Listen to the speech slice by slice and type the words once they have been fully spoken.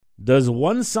Does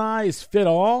one size fit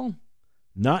all?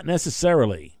 Not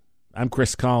necessarily. I'm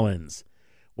Chris Collins.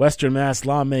 Western Mass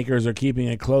lawmakers are keeping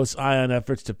a close eye on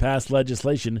efforts to pass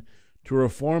legislation to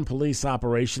reform police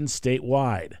operations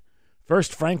statewide.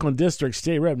 First Franklin District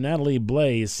State Rep Natalie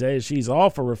Blaze says she's all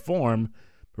for reform,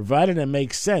 provided it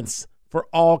makes sense for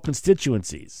all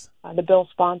constituencies. The bill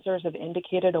sponsors have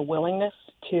indicated a willingness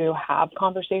to have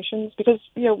conversations because,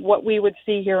 what we would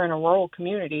see here in a rural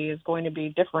community is going to be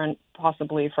different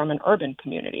possibly from an urban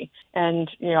community. And,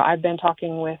 I've been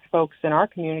talking with folks in our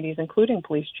communities, including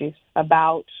police chiefs,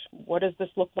 about what does this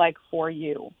look like for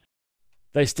you?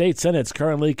 The state Senate's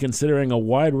currently considering a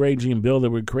wide-ranging bill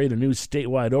that would create a new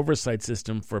statewide oversight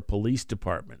system for police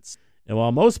departments. And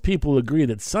while most people agree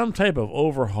that some type of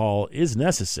overhaul is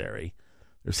necessary,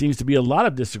 there seems to be a lot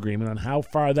of disagreement on how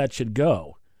far that should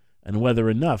go and whether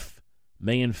enough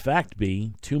may in fact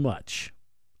be too much.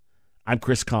 I'm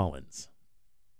Chris Collins.